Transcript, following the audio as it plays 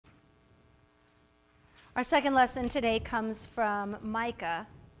Our second lesson today comes from Micah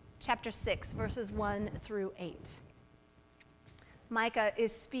chapter 6, verses 1 through 8. Micah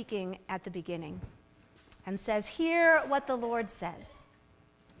is speaking at the beginning and says, "Hear what the Lord says.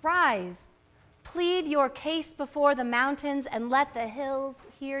 Rise, plead your case before the mountains, and let the hills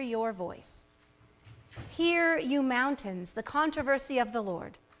hear your voice. Hear, you mountains, the controversy of the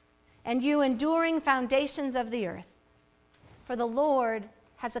Lord, and you enduring foundations of the earth. For the Lord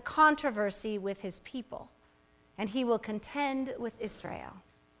has a controversy with his people, and he will contend with Israel."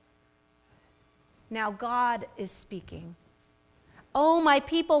 Now God is speaking. "O my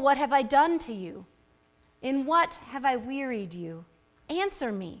people, what have I done to you? In what have I wearied you?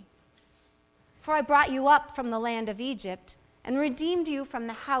 Answer me. For I brought you up from the land of Egypt and redeemed you from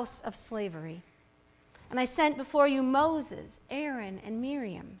the house of slavery. And I sent before you Moses, Aaron, and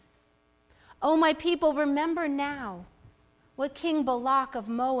Miriam. O my people, remember now what King Balak of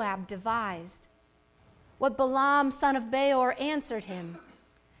Moab devised, what Balaam son of Beor answered him,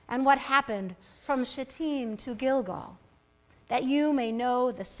 and what happened from Shittim to Gilgal, that you may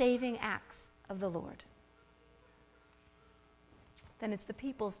know the saving acts of the Lord." Then it's the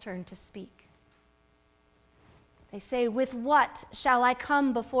people's turn to speak. They say, "With what shall I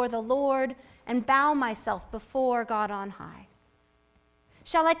come before the Lord and bow myself before God on high?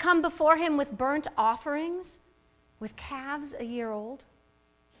 Shall I come before him with burnt offerings, with calves a year old?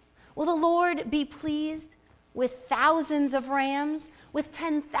 Will the Lord be pleased with thousands of rams, with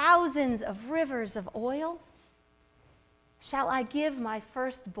 10,000s of rivers of oil? Shall I give my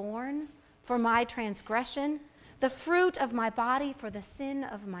firstborn for my transgression, the fruit of my body for the sin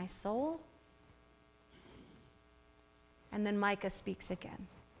of my soul?" And then Micah speaks again.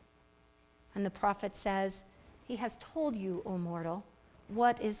 And the prophet says, "He has told you, O mortal,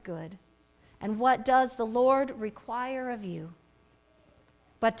 what is good, and what does the Lord require of you,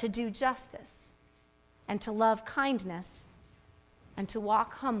 but to do justice, and to love kindness, and to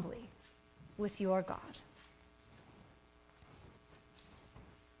walk humbly with your God."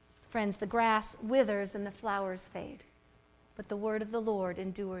 Friends, the grass withers and the flowers fade, but the word of the Lord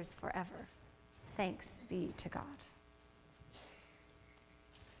endures forever. Thanks be to God.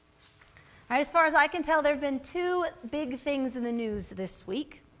 All right, as far as I can tell, there have been two big things in the news this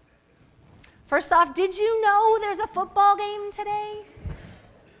week. First off, did you know there's a football game today?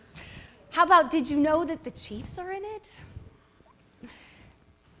 How about, did you know that the Chiefs are in it?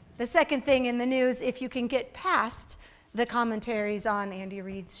 The second thing in the news, if you can get past the commentaries on Andy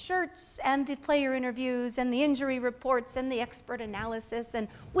Reid's shirts and the player interviews and the injury reports and the expert analysis and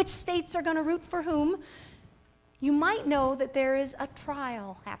which states are going to root for whom, you might know that there is a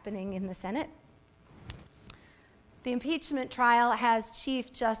trial happening in the Senate. The impeachment trial has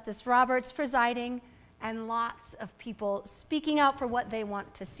Chief Justice Roberts presiding and lots of people speaking out for what they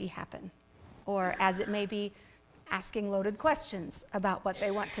want to see happen, or as it may be, asking loaded questions about what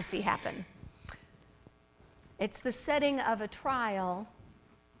they want to see happen. It's the setting of a trial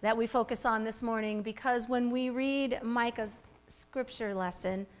that we focus on this morning, because when we read Micah's scripture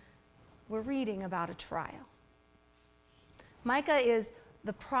lesson, we're reading about a trial. Micah is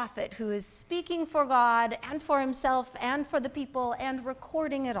the prophet who is speaking for God and for himself and for the people and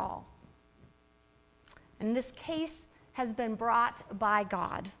recording it all. And this case has been brought by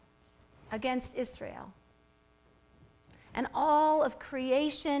God against Israel. And all of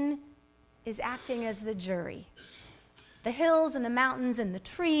creation is acting as the jury. The hills and the mountains and the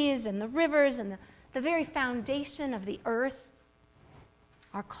trees and the rivers and the very foundation of the earth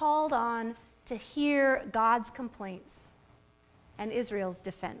are called on to hear God's complaints and Israel's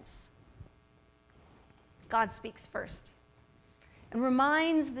defense. God speaks first and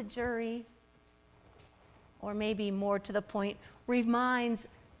reminds the jury, or maybe more to the point, reminds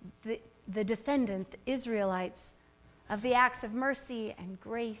the defendant, the Israelites, of the acts of mercy and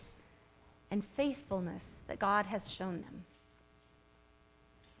grace and faithfulness that God has shown them.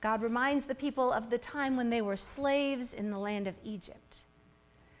 God reminds the people of the time when they were slaves in the land of Egypt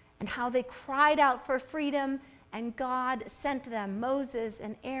and how they cried out for freedom, and God sent them Moses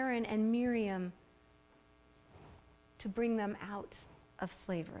and Aaron and Miriam to bring them out of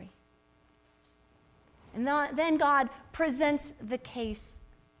slavery. And then God presents the case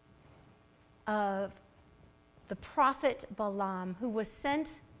of the prophet Balaam, who was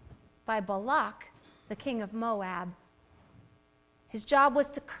sent by Balak, the king of Moab. His job was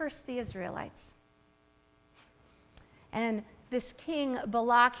to curse the Israelites. And this king,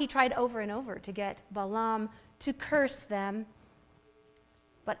 Balak, he tried over and over to get Balaam to curse them.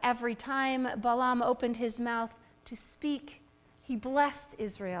 But every time Balaam opened his mouth to speak, he blessed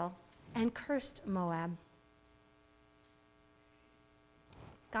Israel and cursed Moab.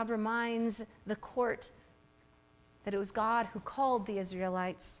 God reminds the court that it was God who called the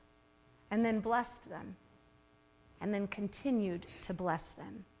Israelites and then blessed them and then continued to bless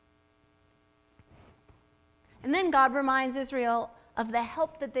them. And then God reminds Israel of the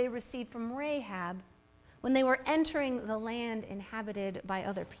help that they received from Rahab when they were entering the land inhabited by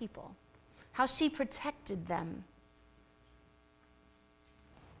other people, how she protected them.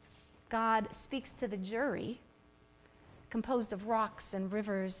 God speaks to the jury, composed of rocks and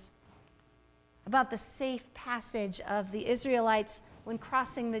rivers, about the safe passage of the Israelites when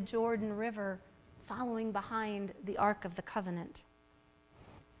crossing the Jordan River, following behind the Ark of the Covenant.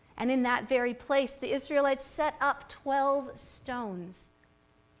 And in that very place, the Israelites set up 12 stones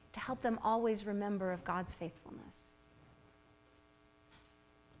to help them always remember of God's faithfulness.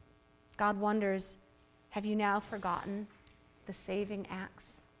 God wonders, have you now forgotten the saving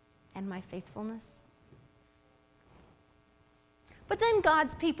acts and my faithfulness? But then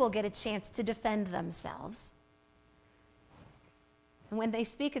God's people get a chance to defend themselves. And when they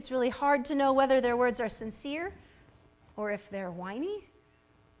speak, it's really hard to know whether their words are sincere or if they're whiny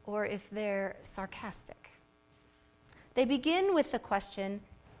or if they're sarcastic. They begin with the question,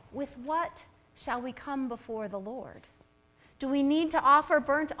 with what shall we come before the Lord? Do we need to offer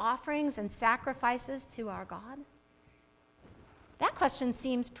burnt offerings and sacrifices to our God? That question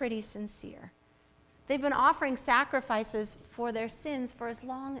seems pretty sincere. They've been offering sacrifices for their sins for as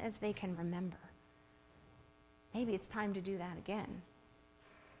long as they can remember. Maybe it's time to do that again.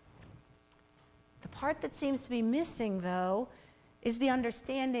 The part that seems to be missing, though, is the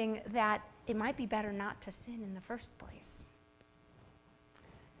understanding that it might be better not to sin in the first place.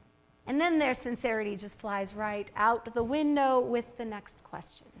 And then their sincerity just flies right out the window with the next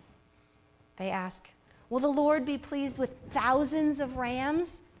question. They ask, will the Lord be pleased with thousands of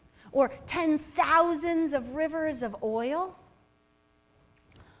rams or 10,000s of rivers of oil?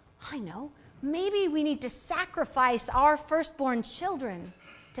 I know, maybe we need to sacrifice our firstborn children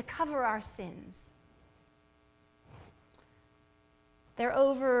to cover our sins. Their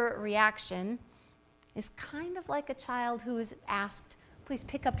overreaction is kind of like a child who is asked, please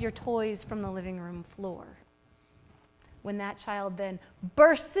pick up your toys from the living room floor. When that child then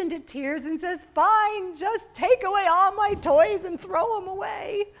bursts into tears and says, fine, just take away all my toys and throw them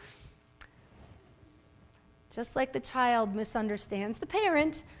away. Just like the child misunderstands the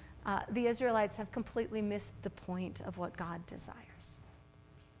parent, the Israelites have completely missed the point of what God desires.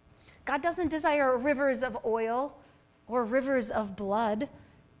 God doesn't desire rivers of oil or rivers of blood.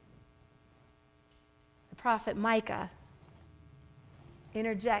 The prophet Micah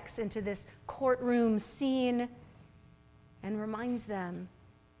interjects into this courtroom scene and reminds them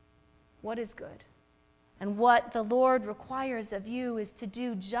what is good. And what the Lord requires of you is to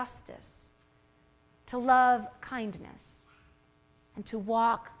do justice, to love kindness, and to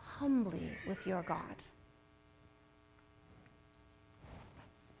walk humbly with your God.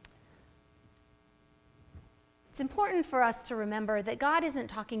 It's important for us to remember that God isn't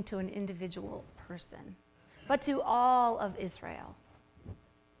talking to an individual person, but to all of Israel.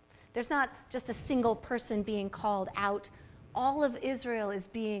 There's not just a single person being called out. All of Israel is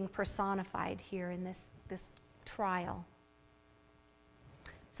being personified here in this trial.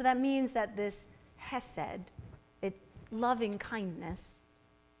 So that means that this hesed, loving kindness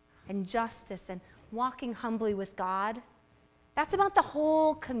and justice and walking humbly with God, that's about the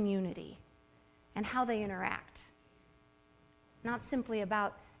whole community and how they interact, not simply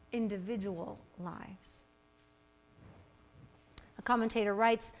about individual lives. A commentator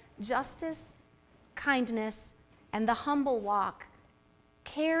writes, justice, kindness, and the humble walk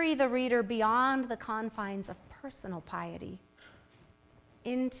carry the reader beyond the confines of personal piety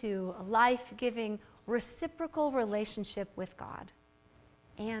into a life-giving, reciprocal relationship with God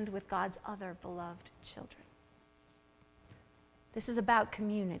and with God's other beloved children. This is about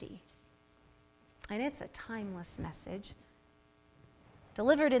community, and it's a timeless message,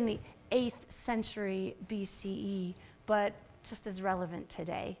 delivered in the 8th century BCE, but just as relevant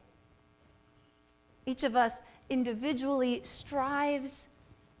today. Each of us individually strives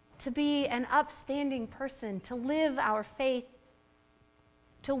to be an upstanding person, to live our faith,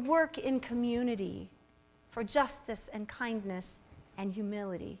 to work in community for justice and kindness and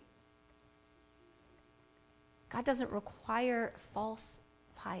humility. God doesn't require false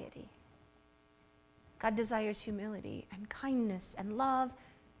piety. God desires humility and kindness and love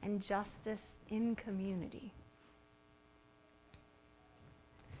and justice in community.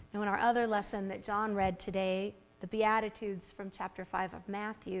 Now, in our other lesson that John read today, the Beatitudes from chapter 5 of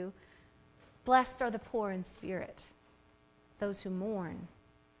Matthew, blessed are the poor in spirit, those who mourn,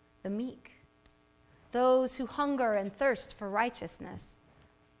 the meek, those who hunger and thirst for righteousness,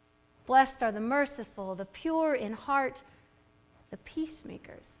 Blessed are the merciful, the pure in heart, the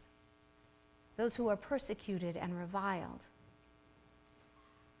peacemakers, those who are persecuted and reviled.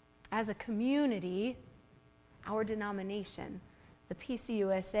 As a community, our denomination, the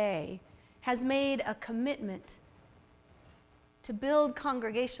PCUSA, has made a commitment to build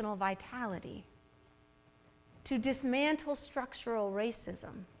congregational vitality, to dismantle structural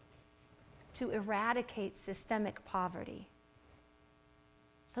racism, to eradicate systemic poverty.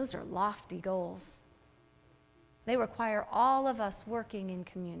 Those are lofty goals. They require all of us working in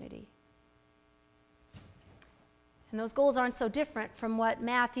community. And those goals aren't so different from what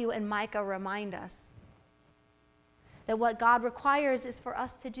Matthew and Micah remind us. That what God requires is for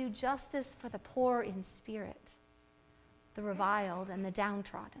us to do justice for the poor in spirit, the reviled and the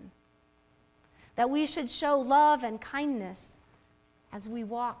downtrodden. That we should show love and kindness as we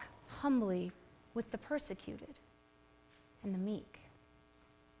walk humbly with the persecuted and the meek.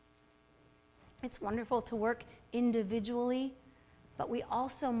 It's wonderful to work individually, but we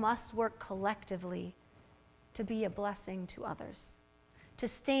also must work collectively to be a blessing to others, to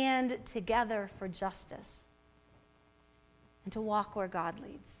stand together for justice, and to walk where God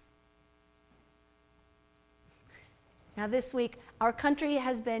leads. Now this week, our country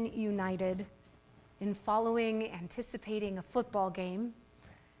has been united in anticipating a football game,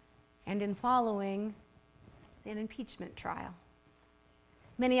 and in following an impeachment trial.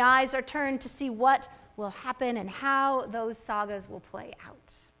 Many eyes are turned to see what will happen and how those sagas will play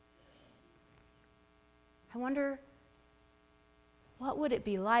out. I wonder, what would it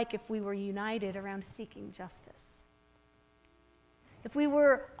be like if we were united around seeking justice? If we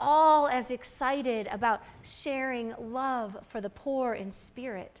were all as excited about sharing love for the poor in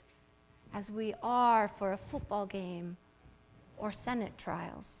spirit as we are for a football game or Senate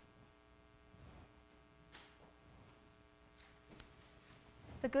trials.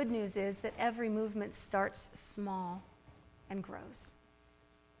 The good news is that every movement starts small and grows.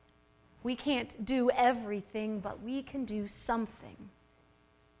 We can't do everything, but we can do something.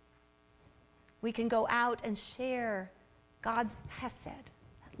 We can go out and share God's hesed,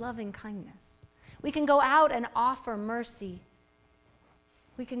 that loving kindness. We can go out and offer mercy.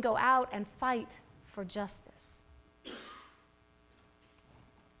 We can go out and fight for justice.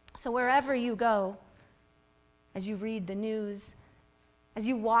 So wherever you go, as you read the news, as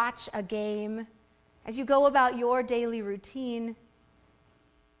you watch a game, as you go about your daily routine,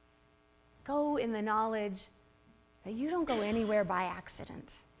 go in the knowledge that you don't go anywhere by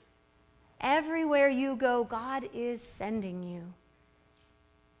accident. Everywhere you go, God is sending you.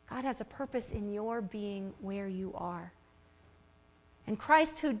 God has a purpose in your being where you are. And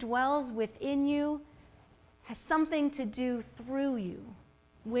Christ, who dwells within you, has something to do through you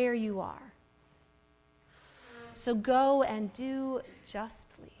where you are. So go and do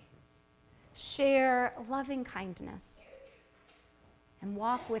justly. Share loving kindness and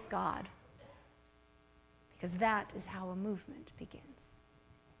walk with God, because that is how a movement begins.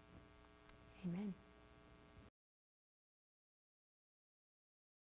 Amen.